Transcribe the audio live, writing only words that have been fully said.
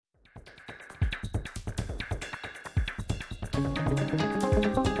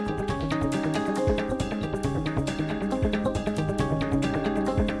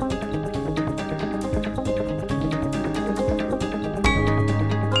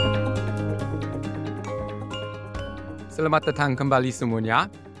Selamat datang kembali semuanya.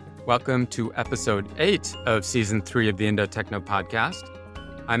 Welcome to episode 8 of season 3 of the Indo-Techno podcast.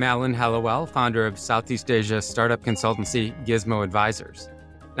 I'm Alan Hallowell, founder of Southeast Asia startup consultancy Gizmo Advisors.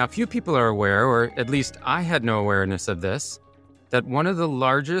 Now, few people are aware, or at least I had no awareness of this, that one of the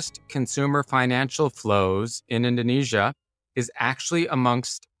largest consumer financial flows in Indonesia is actually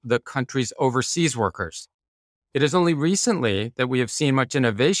amongst the country's overseas workers. It is only recently that we have seen much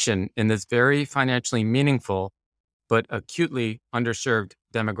innovation in this very financially meaningful but acutely underserved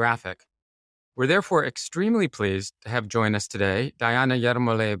demographic. We're therefore extremely pleased to have join us today Diana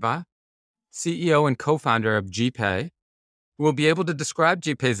Yermoleva, CEO and co-founder of GPay, who will be able to describe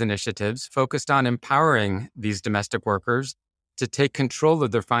GPay's initiatives focused on empowering these domestic workers to take control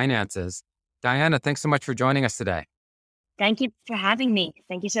of their finances. Diana, thanks so much for joining us today. Thank you for having me.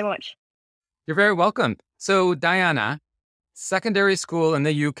 Thank you so much. You're very welcome. So, Diana, secondary school in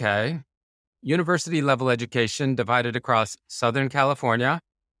the UK, university level education divided across Southern California,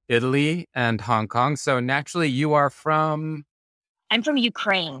 Italy, and Hong Kong. So naturally, you are from? I'm from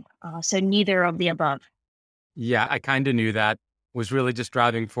Ukraine, so neither of the above. Yeah, I kind of knew that. Was really just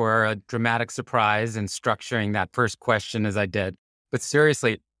driving for a dramatic surprise and structuring that first question as I did. But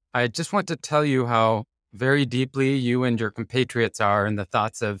seriously, I just want to tell you how very deeply you and your compatriots are in the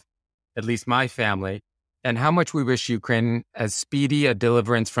thoughts of at least my family, and how much we wish Ukraine as speedy a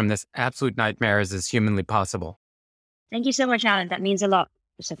deliverance from this absolute nightmare as is humanly possible. Thank you so much, Alan. That means a lot.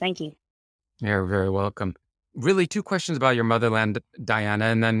 So thank you. You're very welcome. Really, 2 questions about your motherland, Diana,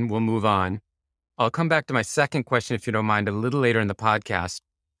 and then we'll move on. I'll come back to my second question, if you don't mind, a little later in the podcast.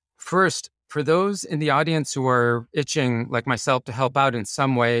 First, for those in the audience who are itching, like myself, to help out in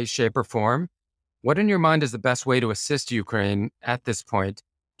some way, shape, or form, what in your mind is the best way to assist Ukraine at this point?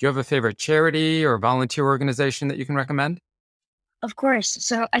 Do you have a favorite charity or volunteer organization that you can recommend? Of course.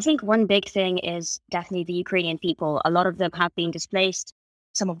 So I think one big thing is definitely the Ukrainian people. A lot of them have been displaced.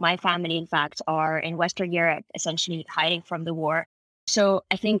 Some of my family, in fact, are in Western Europe, essentially hiding from the war. So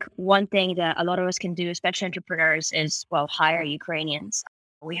I think one thing that a lot of us can do, especially entrepreneurs, is, hire Ukrainians.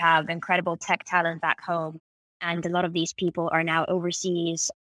 We have incredible tech talent back home, and a lot of these people are now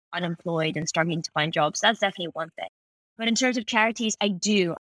overseas, unemployed, and struggling to find jobs. That's definitely one thing. But in terms of charities,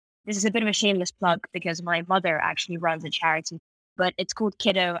 this is a bit of a shameless plug because my mother actually runs a charity, but it's called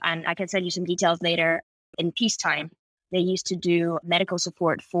Kiddo, and I can send you some details later. In peacetime, they used to do medical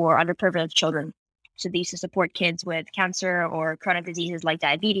support for underprivileged children. So they used to support kids with cancer or chronic diseases like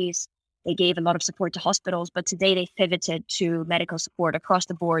diabetes. They gave a lot of support to hospitals, but today they pivoted to medical support across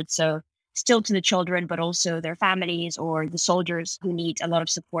the board. So still to the children, but also their families or the soldiers who need a lot of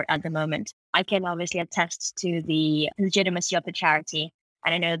support at the moment. I can obviously attest to the legitimacy of the charity.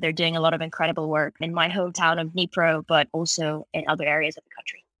 And I know they're doing a lot of incredible work in my hometown of Dnipro, but also in other areas of the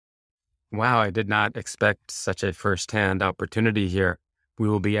country. Wow, I did not expect such a firsthand opportunity here. We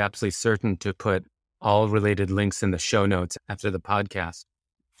will be absolutely certain to put all related links in the show notes after the podcast.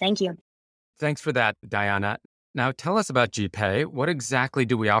 Thank you. Thanks for that, Diana. Now tell us about GPay. What exactly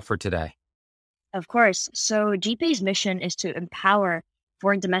do we offer today? Of course. So GPay's mission is to empower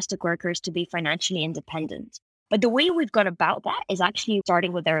foreign domestic workers to be financially independent. But the way we've gone about that is actually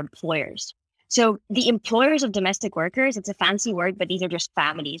starting with their employers. So the employers of domestic workers, it's a fancy word, but these are just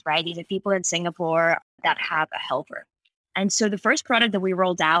families, right? These are people in Singapore that have a helper. And so the first product that we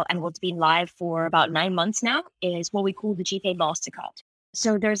rolled out and what's been live for about 9 months now is what we call the GPay Mastercard.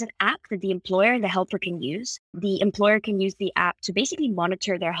 So there's an app that the employer and the helper can use. The employer can use the app to basically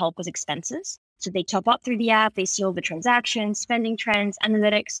monitor their helper's expenses. So they top up through the app, they see all the transactions, spending trends,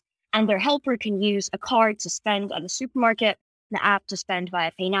 analytics, and their helper can use a card to spend at the supermarket, the app to spend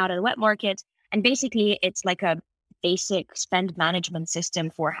via Pay Now at the wet market. And basically, it's like a basic spend management system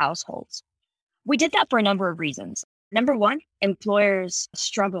for households. We did that for a number of reasons. Number one, employers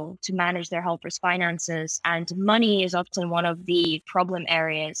struggle to manage their helpers' finances, and money is often one of the problem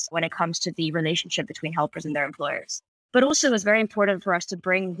areas when it comes to the relationship between helpers and their employers. But also, it's very important for us to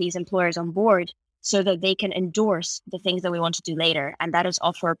bring these employers on board so that they can endorse the things that we want to do later. And that is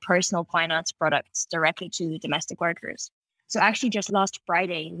offer personal finance products directly to domestic workers. So actually just last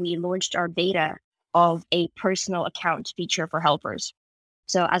Friday, we launched our beta of a personal account feature for helpers.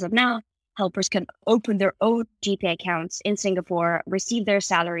 So as of now, helpers can open their own GPay accounts in Singapore, receive their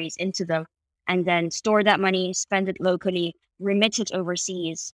salaries into them, and then store that money, spend it locally, remit it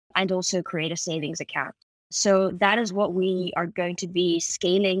overseas, and also create a savings account. So that is what we are going to be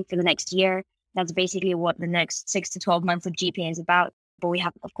scaling for the next year. That's basically what the next 6 to 12 months of GPay is about. But we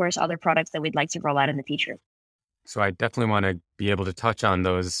have, of course, other products that we'd like to roll out in the future. So I definitely want to be able to touch on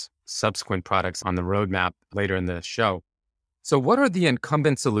those subsequent products on the roadmap later in the show. So what are the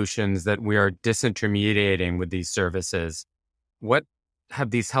incumbent solutions that we are disintermediating with these services? What have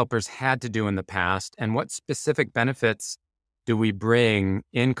these helpers had to do in the past, and what specific benefits do we bring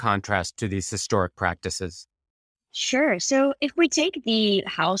in contrast to these historic practices? Sure. So if we take the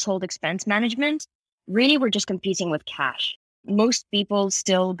household expense management, really we're just competing with cash. Most people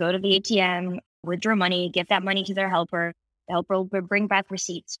still go to the ATM, withdraw money, give that money to their helper. The helper will bring back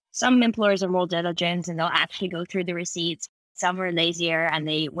receipts. Some employers are more diligent and they'll actually go through the receipts. Some are lazier and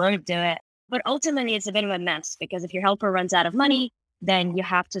they won't do it. But ultimately, it's a bit of a mess because if your helper runs out of money, then you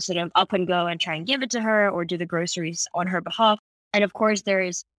have to sort of up and go and try and give it to her or do the groceries on her behalf. And of course, there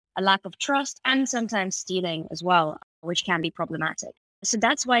is a lack of trust and sometimes stealing as well, which can be problematic. So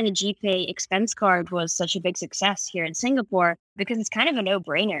that's why the GPay expense card was such a big success here in Singapore, because it's kind of a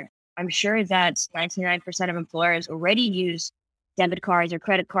no-brainer. I'm sure that 99% of employers already use debit cards or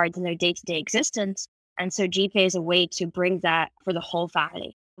credit cards in their day-to-day existence. And so GPay is a way to bring that for the whole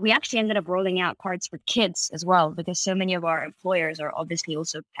family. We actually ended up rolling out cards for kids as well, because so many of our employers are obviously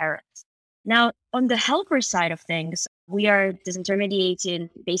also parents. Now, on the helper side of things, we are disintermediating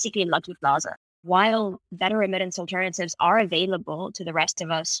basically Lucky Plaza. While better remittance alternatives are available to the rest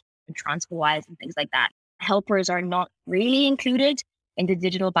of us, TransferWise and things like that, helpers are not really included in the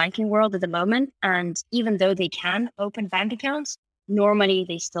digital banking world at the moment. And even though they can open bank accounts, normally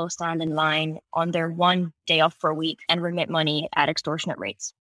they still stand in line on their 1 day off per week and remit money at extortionate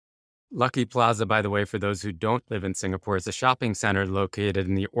rates. Lucky Plaza, by the way, for those who don't live in Singapore, is a shopping center located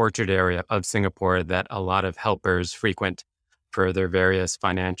in the Orchard area of Singapore that a lot of helpers frequent for their various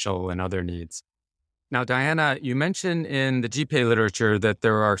financial and other needs. Now, Diana, you mentioned in the GPay literature that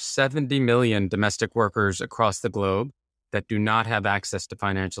there are 70 million domestic workers across the globe that do not have access to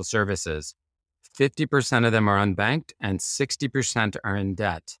financial services. 50% of them are unbanked and 60% are in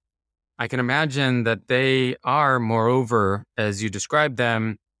debt. I can imagine that they are, moreover, as you described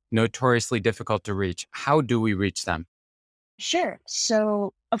them, notoriously difficult to reach. How do we reach them? Sure.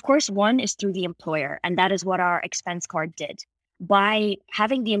 So, of course, one is through the employer, and that is what our expense card did. By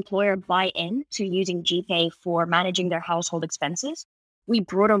having the employer buy in to using GPay for managing their household expenses, we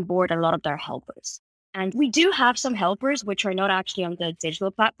brought on board a lot of their helpers. And we do have some helpers which are not actually on the digital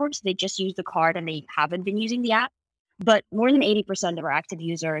platforms. They just use the card and they haven't been using the app. But more than 80% of our active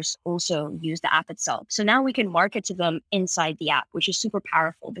users also use the app itself. So now we can market to them inside the app, which is super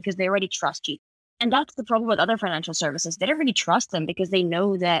powerful because they already trust you. And that's the problem with other financial services. They don't really trust them because they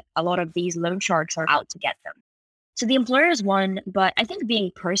know that a lot of these loan sharks are out to get them. So the employer is one, but I think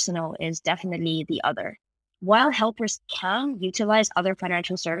being personal is definitely the other. While helpers can utilize other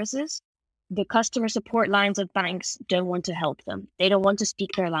financial services, the customer support lines of banks don't want to help them. They don't want to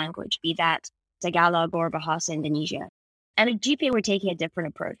speak their language, be that Tagalog or Bahasa Indonesia. And at GPay, we're taking a different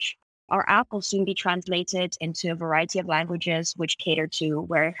approach. Our app will soon be translated into a variety of languages which cater to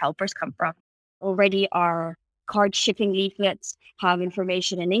where helpers come from. Already our card shipping leaflets have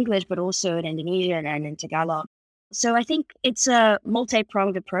information in English, but also in Indonesian and in Tagalog. So I think it's a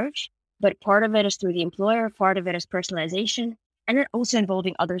multi-pronged approach, but part of it is through the employer, part of it is personalization, and then also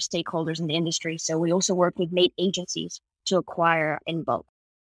involving other stakeholders in the industry. So we also work with mate agencies to acquire in bulk.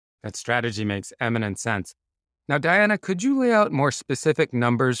 That strategy makes eminent sense. Now, Diana, could you lay out more specific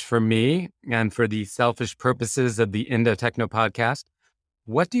numbers for me and for the selfish purposes of the Indo Techno podcast?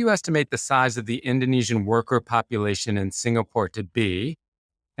 What do you estimate the size of the Indonesian worker population in Singapore to be?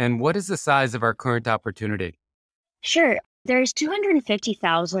 And what is the size of our current opportunity? Sure. There's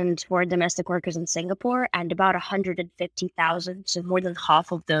 250,000 foreign domestic workers in Singapore and about 150,000. So more than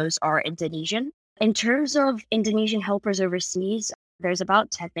half of those are Indonesian. In terms of Indonesian helpers overseas, there's about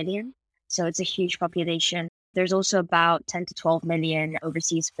 10 million. So it's a huge population. There's also about 10 to 12 million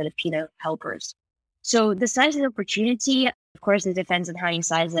overseas Filipino helpers. So the size of the opportunity, of course, it depends on how you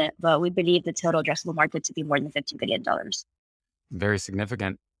size it, but we believe the total addressable market to be more than $50 billion. Very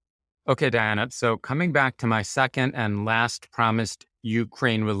significant. Okay, Diana. So coming back to my second and last promised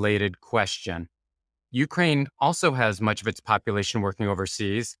Ukraine-related question. Ukraine also has much of its population working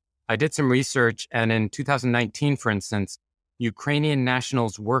overseas. I did some research, and in 2019, for instance, Ukrainian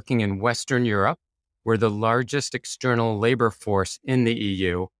nationals working in Western Europe were the largest external labor force in the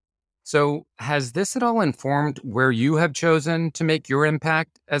EU. So has this at all informed where you have chosen to make your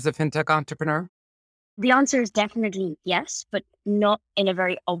impact as a fintech entrepreneur? The answer is definitely yes, but not in a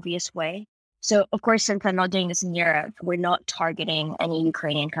very obvious way. So, of course, since I'm not doing this in Europe, we're not targeting any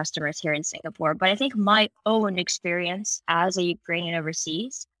Ukrainian customers here in Singapore. But I think my own experience as a Ukrainian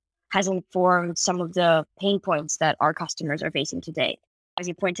overseas has informed some of the pain points that our customers are facing today. As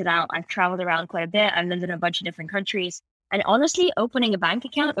you pointed out, I've traveled around quite a bit. I've lived in a bunch of different countries. And honestly, opening a bank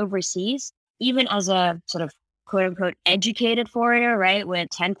account overseas, even as a sort of quote unquote educated foreigner, right, with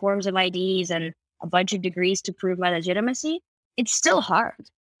 10 forms of IDs and a bunch of degrees to prove my legitimacy, it's still hard.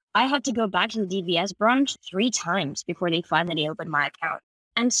 I had to go back to the DBS branch 3 times before they finally opened my account.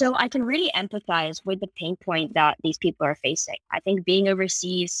 And so I can really empathize with the pain point that these people are facing. I think being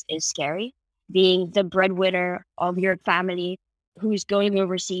overseas is scary. Being the breadwinner of your family who's going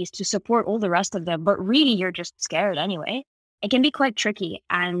overseas to support all the rest of them, but really you're just scared anyway. It can be quite tricky.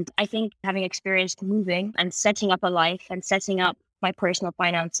 And I think having experienced moving and setting up a life and setting up my personal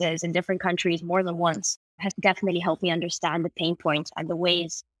finances in different countries more than once has definitely helped me understand the pain points and the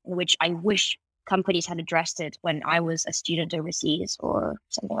ways in which I wish companies had addressed it when I was a student overseas or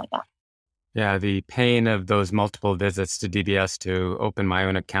something like that. Yeah, the pain of those multiple visits to DBS to open my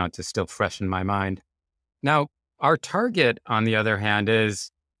own account is still fresh in my mind. Now, our target, on the other hand,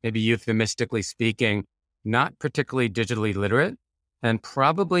 is, maybe euphemistically speaking, not particularly digitally literate and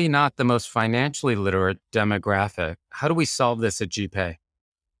probably not the most financially literate demographic. How do we solve this at GPay?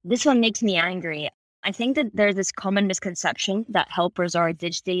 This one makes me angry. I think that there's this common misconception that helpers are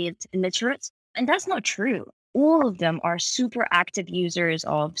digitally illiterate, and that's not true. All of them are super active users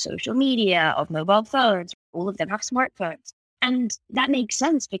of social media, of mobile phones. All of them have smartphones. And that makes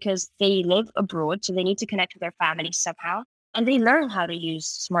sense because they live abroad, so they need to connect with their families somehow. And they learn how to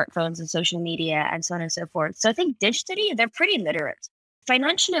use smartphones and social media and so on and so forth. So I think digitally, they're pretty literate.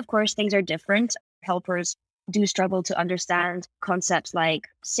 Financially, of course, things are different. Helpers do struggle to understand concepts like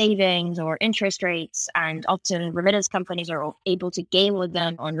savings or interest rates. And often remittance companies are able to game with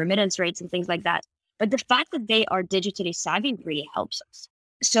them on remittance rates and things like that. But the fact that they are digitally savvy really helps us.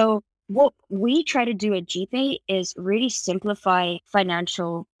 So what we try to do at GPay is really simplify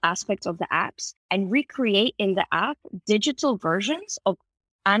financial aspects of the apps and recreate in the app digital versions of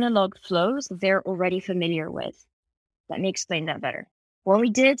analog flows they're already familiar with. Let me explain that better. When we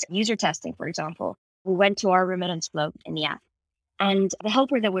did user testing, for example, we went to our remittance flow in the app. And the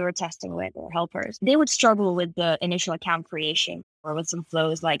helper that we were testing with, or helpers, they would struggle with the initial account creation or with some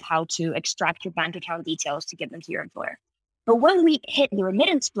flows like how to extract your bank account details to give them to your employer. But when we hit the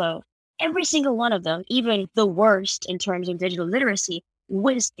remittance flow, every single one of them, even the worst in terms of digital literacy,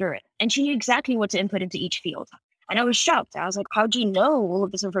 whizzed through it. And she knew exactly what to input into each field. And I was shocked. I was like, how do you know all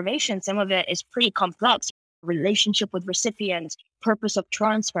of this information? Some of it is pretty complex. Relationship with recipients, purpose of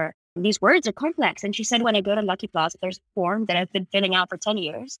transfer. These words are complex. And she said, when I go to Lucky Plaza, there's a form that I've been filling out for 10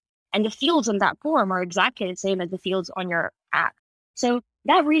 years. And the fields on that form are exactly the same as the fields on your app. So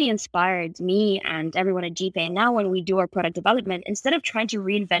that really inspired me and everyone at GPay. And now when we do our product development, instead of trying to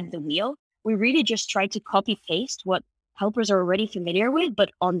reinvent the wheel, we really just try to copy paste what helpers are already familiar with, but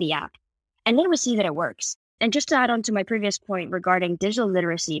on the app. And then we see that it works. And just to add on to my previous point regarding digital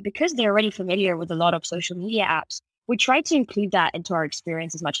literacy, because they're already familiar with a lot of social media apps, we try to include that into our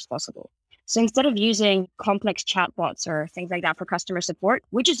experience as much as possible. So instead of using complex chatbots or things like that for customer support,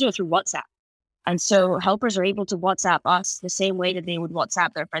 we just do it through WhatsApp. And so helpers are able to WhatsApp us the same way that they would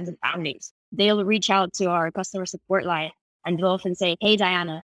WhatsApp their friends and families. They'll reach out to our customer support line and they'll often say, hey,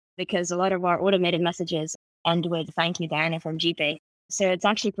 Diana, because a lot of our automated messages end with thank you, Diana from GPay. So it's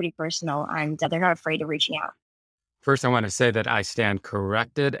actually pretty personal and they're not afraid of reaching out. First, I want to say that I stand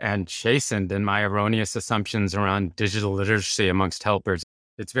corrected and chastened in my erroneous assumptions around digital literacy amongst helpers.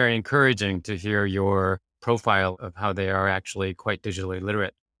 It's very encouraging to hear your profile of how they are actually quite digitally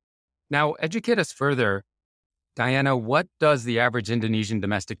literate. Now, educate us further. Diana, what does the average Indonesian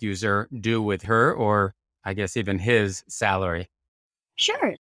domestic user do with her, or I guess even his, salary?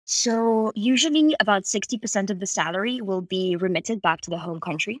 Sure. So usually about 60% of the salary will be remitted back to the home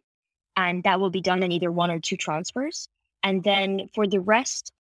country. And that will be done in either 1 or 2 transfers. And then for the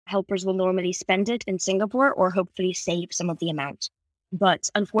rest, helpers will normally spend it in Singapore or hopefully save some of the amount. But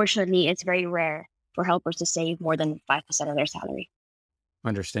unfortunately, it's very rare for helpers to save more than 5% of their salary.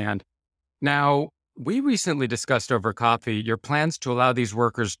 Understand. Now, we recently discussed over coffee your plans to allow these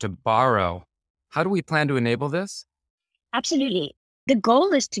workers to borrow. How do we plan to enable this? Absolutely. The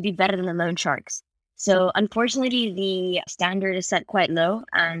goal is to be better than the loan sharks. So unfortunately, the standard is set quite low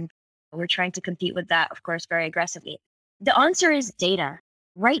and we're trying to compete with that, of course, very aggressively. The answer is data.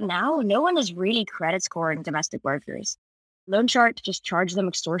 Right now, no one is really credit scoring domestic workers. Loan sharks just charge them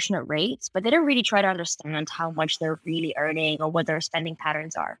extortionate rates, but they don't really try to understand how much they're really earning or what their spending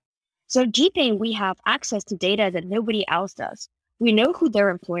patterns are. So at GPay, we have access to data that nobody else does. We know who their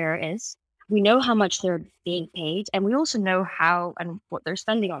employer is. We know how much they're being paid, and we also know how and what they're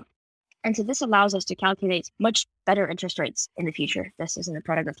spending on. And so this allows us to calculate much better interest rates in the future. This isn't a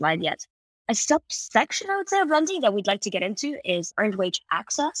product of Live yet. A subsection, I would say, of lending that we'd like to get into is earned wage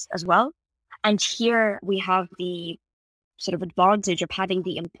access as well. And here we have the sort of advantage of having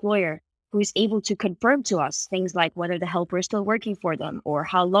the employer who is able to confirm to us things like whether the helper is still working for them or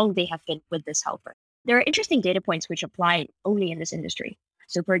how long they have been with this helper. There are interesting data points which apply only in this industry.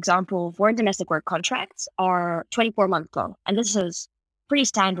 So, for example, foreign domestic work contracts are 24 months long, and this is pretty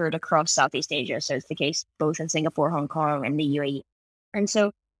standard across Southeast Asia. So it's the case both in Singapore, Hong Kong, and the UAE. And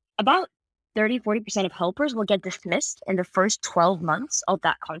so about 30-40% of helpers will get dismissed in the first 12 months of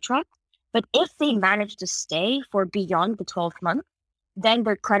that contract. But if they manage to stay for beyond the 12th month, then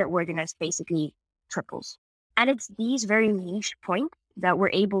their creditworthiness basically triples. And it's these very niche points that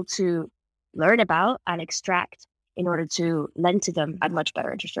we're able to learn about and extract in order to lend to them at much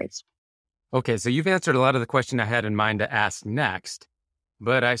better interest rates. Okay, so you've answered a lot of the question I had in mind to ask next,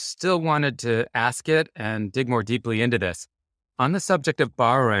 but I still wanted to ask it and dig more deeply into this. On the subject of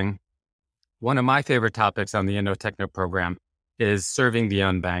borrowing, one of my favorite topics on the IndoTechno program is serving the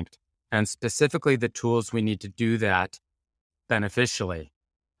unbanked, and specifically the tools we need to do that beneficially.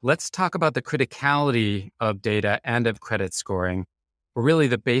 Let's talk about the criticality of data and of credit scoring, or really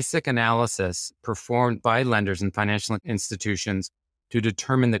the basic analysis performed by lenders and financial institutions to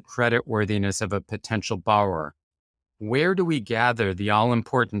determine the creditworthiness of a potential borrower. Where do we gather the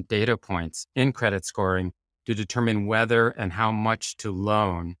all-important data points in credit scoring to determine whether and how much to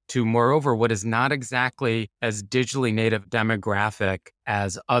loan to, moreover, what is not exactly as digitally native demographic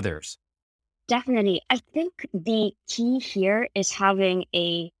as others? Definitely. I think the key here is having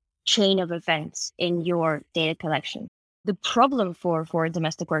a chain of events in your data collection. The problem for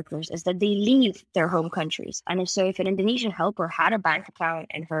domestic workers is that they leave their home countries. And so if an Indonesian helper had a bank account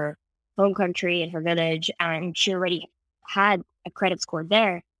in her home country, in her village, and she already had a credit score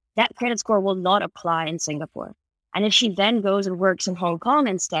there, that credit score will not apply in Singapore. And if she then goes and works in Hong Kong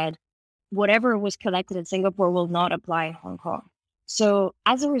instead, whatever was collected in Singapore will not apply in Hong Kong. So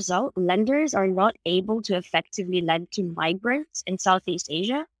as a result, lenders are not able to effectively lend to migrants in Southeast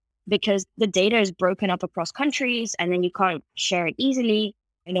Asia because the data is broken up across countries and then you can't share it easily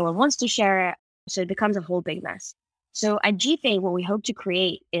and no one wants to share it. So it becomes a whole big mess. So at GPay, what we hope to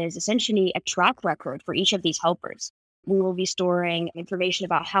create is essentially a track record for each of these helpers. We will be storing information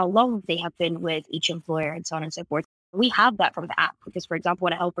about how long they have been with each employer and so on and so forth. We have that from the app because, for example,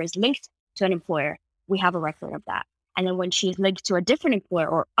 when a helper is linked to an employer, we have a record of that. And then when she's linked to a different employer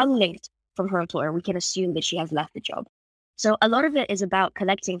or unlinked from her employer, we can assume that she has left the job. So a lot of it is about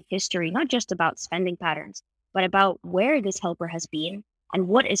collecting history, not just about spending patterns, but about where this helper has been and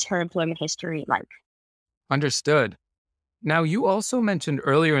what is her employment history like. Understood. Now, you also mentioned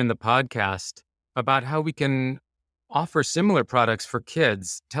earlier in the podcast about how we can offer similar products for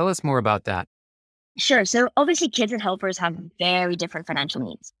kids. Tell us more about that. Sure. So obviously kids and helpers have very different financial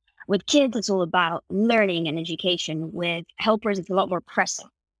needs. With kids, it's all about learning and education. With helpers, it's a lot more pressing.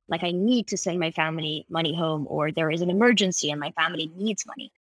 Like I need to send my family money home, or there is an emergency and my family needs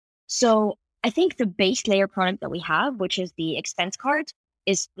money. So I think the base layer product that we have, which is the expense card,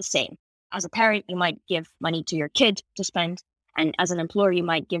 is the same. As a parent, you might give money to your kid to spend. And as an employer, you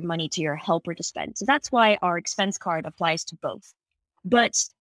might give money to your helper to spend. So that's why our expense card applies to both. But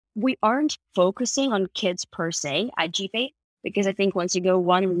we aren't focusing on kids per se at GPay, because I think once you go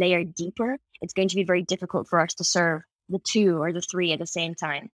one layer deeper, it's going to be very difficult for us to serve the two or the three at the same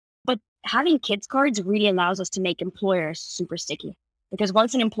time. But having kids cards really allows us to make employers super sticky. Because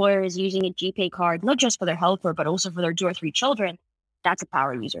once an employer is using a GPay card, not just for their helper, but also for their 2 or 3 children, that's a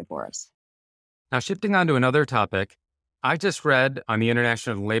power user for us. Now, shifting on to another topic, I just read on the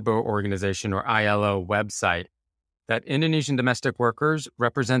International Labor Organization, or ILO, website that Indonesian domestic workers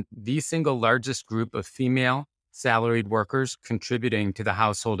represent the single largest group of female salaried workers contributing to the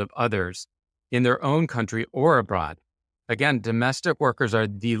household of others in their own country or abroad. Again, domestic workers are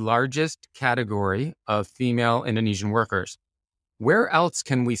the largest category of female Indonesian workers. Where else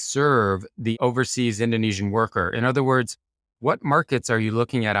can we serve the overseas Indonesian worker? In other words, what markets are you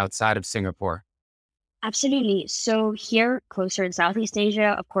looking at outside of Singapore? Absolutely. So here, closer in Southeast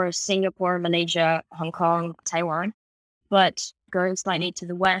Asia, of course, Singapore, Malaysia, Hong Kong, Taiwan. But going slightly to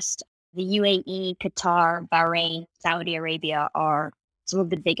the west, the UAE, Qatar, Bahrain, Saudi Arabia are some of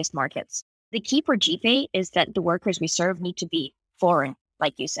the biggest markets. The key for GPay is that the workers we serve need to be foreign,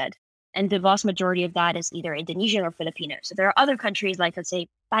 like you said. And the vast majority of that is either Indonesian or Filipino. So there are other countries like, let's say,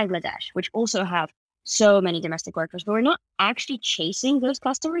 Bangladesh, which also have so many domestic workers, but we're not actually chasing those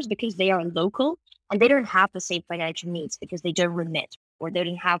customers because they are local and they don't have the same financial needs because they don't remit, or they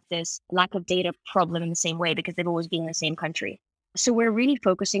don't have this lack of data problem in the same way because they've always been in the same country. So we're really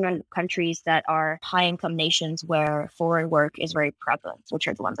focusing on countries that are high income nations where foreign work is very prevalent, which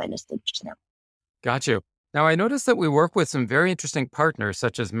are the ones I listed just now. Got you. Now, I noticed that we work with some very interesting partners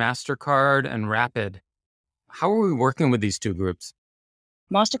such as MasterCard and Rapid. How are we working with these two groups?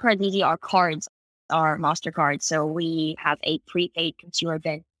 MasterCard and Easy, our cards are MasterCard. So we have a prepaid consumer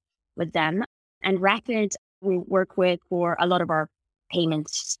bin with them. And Rapid, we work with for a lot of our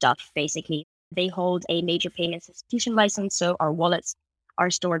payments stuff, basically. They hold a major payments institution license, so our wallets are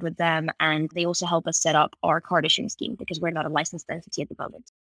stored with them. And they also help us set up our card issuing scheme because we're not a licensed entity at the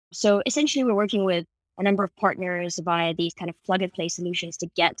moment. So essentially, we're working with a number of partners via these kind of plug and play solutions to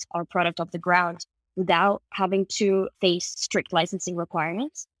get our product off the ground without having to face strict licensing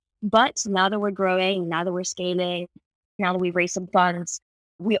requirements. But now that we're growing, now that we're scaling, now that we've raised some funds,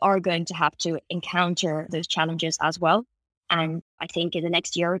 we are going to have to encounter those challenges as well. And I think in the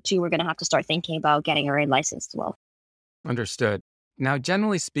next year or two, we're going to have to start thinking about getting our own license as well. Understood. Now,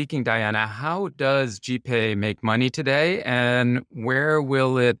 generally speaking, Diana, how does GPay make money today and where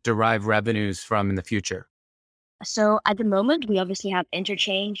will it derive revenues from in the future? So at the moment, we obviously have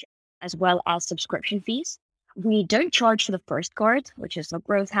interchange as well as subscription fees. We don't charge for the first card, which is a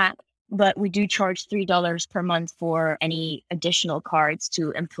growth hack, but we do charge $3 per month for any additional cards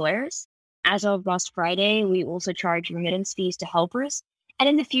to employers. As of last Friday, we also charge remittance fees to helpers. And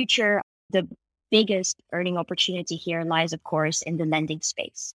in the future, the biggest earning opportunity here lies, of course, in the lending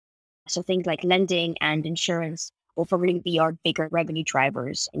space. So things like lending and insurance will probably be our bigger revenue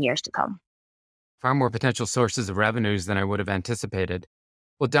drivers in years to come. Far more potential sources of revenues than I would have anticipated.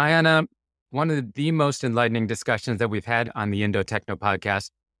 Well, Diana, one of the most enlightening discussions that we've had on the Indo-Techno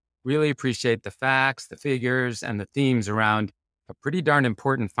podcast. Really appreciate the facts, the figures, and the themes around a pretty darn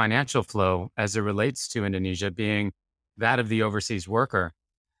important financial flow as it relates to Indonesia being that of the overseas worker.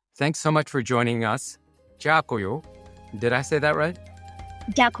 Thanks so much for joining us. Jakoyo. Did I say that right?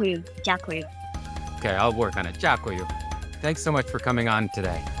 Jakoyo. Okay, I'll work on it. Jakoyo. Thanks so much for coming on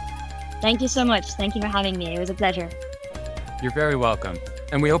today. Thank you so much. Thank you for having me. It was a pleasure. You're very welcome.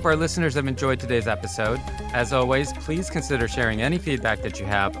 And we hope our listeners have enjoyed today's episode. As always, please consider sharing any feedback that you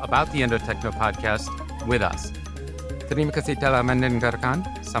have about the Indo-Techno podcast with us. Terima kasih telah mendengarkan.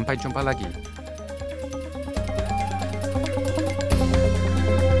 Sampai jumpa lagi.